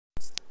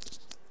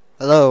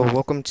Hello,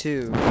 welcome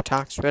to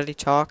Toxretti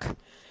Talk.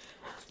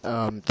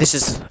 This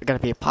is going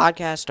to be a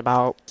podcast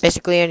about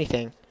basically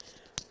anything,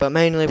 but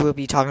mainly we'll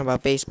be talking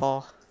about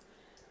baseball,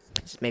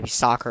 maybe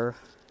soccer,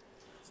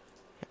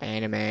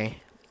 anime,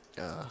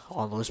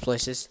 all those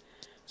places.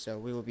 So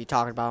we will be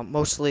talking about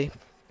mostly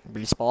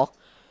baseball,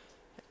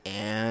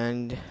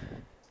 and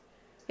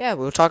yeah,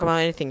 we'll talk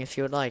about anything if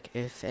you would like.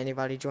 If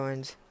anybody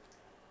joins,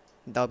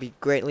 that'll be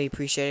greatly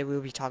appreciated.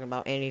 We'll be talking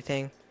about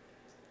anything,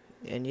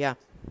 and yeah.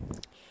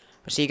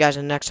 I'll see you guys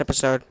in the next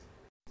episode.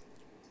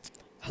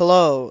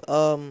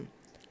 Hello,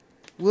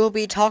 we'll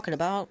be talking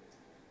about,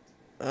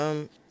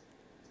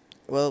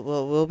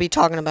 we'll be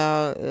talking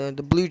about,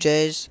 the Blue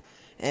Jays,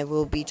 and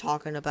we'll be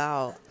talking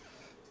about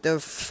their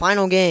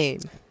final game.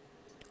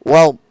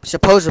 Well,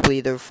 supposedly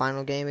their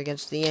final game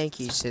against the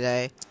Yankees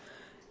today.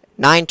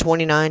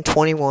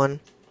 9/29/21.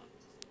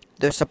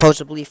 Their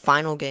supposedly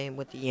final game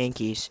with the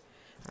Yankees.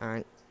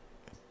 Alright.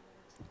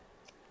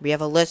 We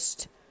have a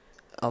list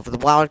of the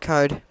wild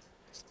card.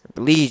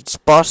 Leeds,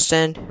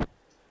 Boston.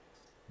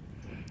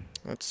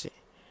 Let's see.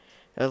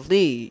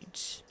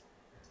 Leeds.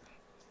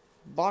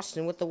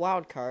 Boston with the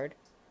wild card.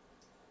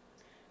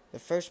 The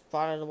first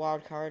spot of the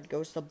wild card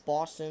goes to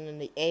Boston in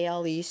the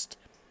AL East.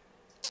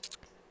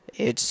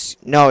 It's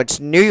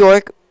New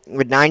York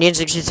with 90 and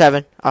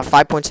 67, a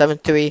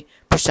 5.73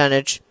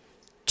 percentage.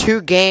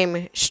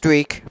 2-game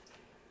streak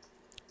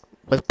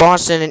with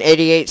Boston in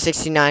 88,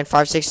 69,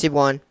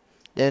 561.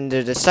 Then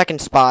there's the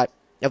second spot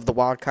of the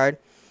wild card.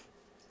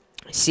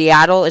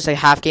 Seattle is a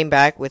half game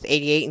back with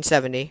 88 and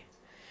 70,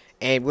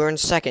 and we're in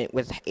second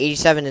with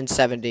 87 and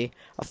 70,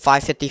 a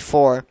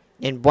 554,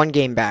 and 1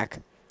 game back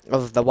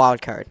of the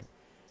wild card.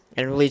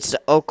 And it leads to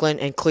Oakland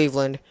and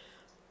Cleveland.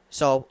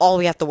 So all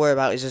we have to worry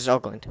about is just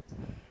Oakland.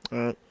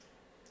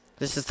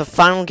 This is the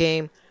final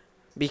game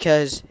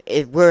because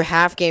if we're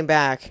half game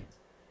back,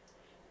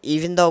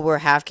 even though we're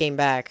half game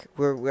back,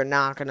 we're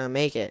not gonna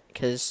make it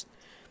because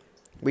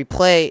we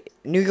play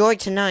New York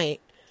tonight.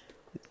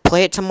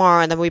 Play it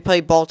tomorrow, and then we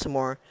play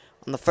Baltimore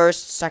on the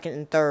 1st, 2nd,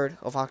 and 3rd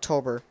of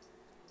October.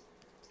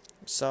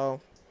 So,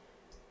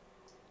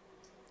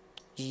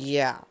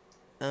 yeah.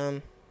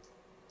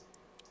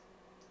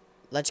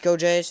 Let's go,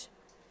 Jays.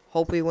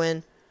 Hope we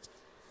win.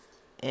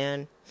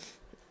 And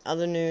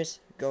other news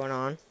going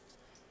on.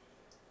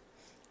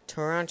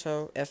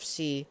 Toronto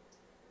FC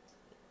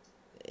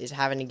is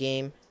having a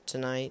game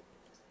tonight.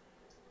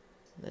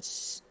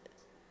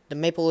 The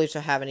Maple Leafs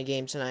are having a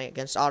game tonight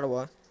against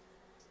Ottawa.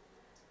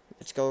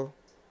 Let's go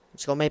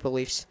Maple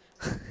Leafs.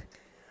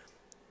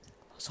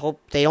 Let's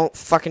hope they don't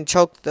fucking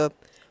choke the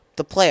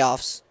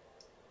playoffs.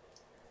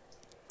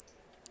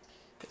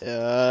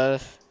 Toronto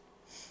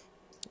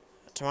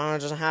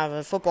doesn't have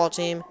a football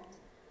team,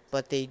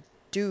 but they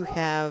do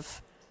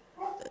have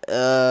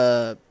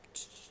a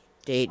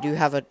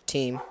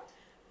team.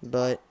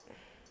 But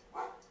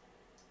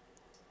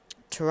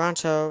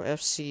Toronto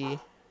FC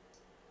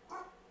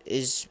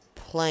is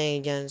playing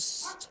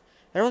against.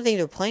 I don't think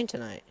they're playing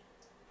tonight.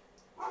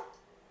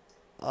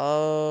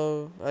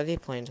 Are they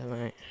playing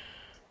tonight?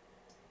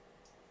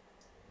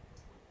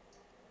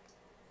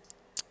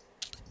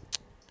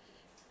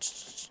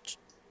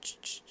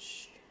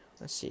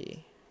 Let's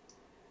see.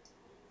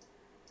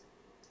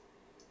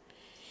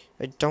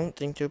 I don't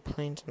think they're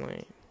playing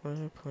tonight. What are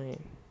they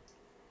playing?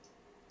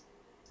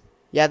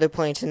 Yeah, they're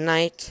playing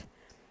tonight,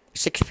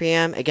 6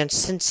 p.m.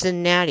 against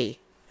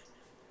Cincinnati.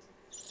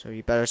 So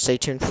you better stay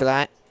tuned for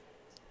that.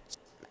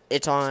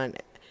 It's on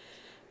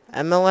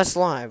MLS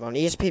Live on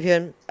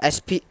ESPN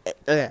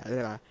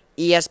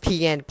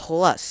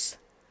Plus.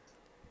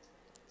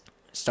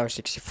 Star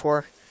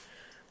 64.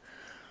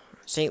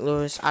 St.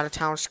 Louis out of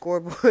town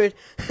scoreboard.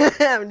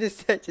 I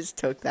just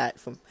took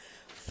that from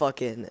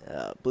fucking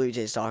Blue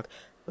Jays talk.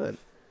 But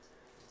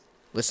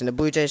listen to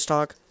Blue Jays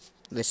talk.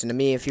 Listen to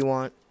me if you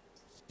want.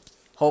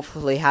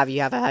 Hopefully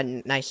you have a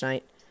nice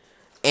night.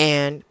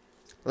 And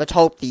let's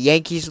hope the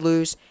Yankees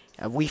lose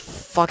and we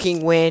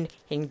fucking win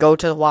and go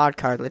to the wild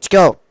card. Let's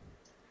go.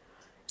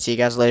 See you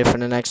guys later for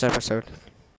the next episode.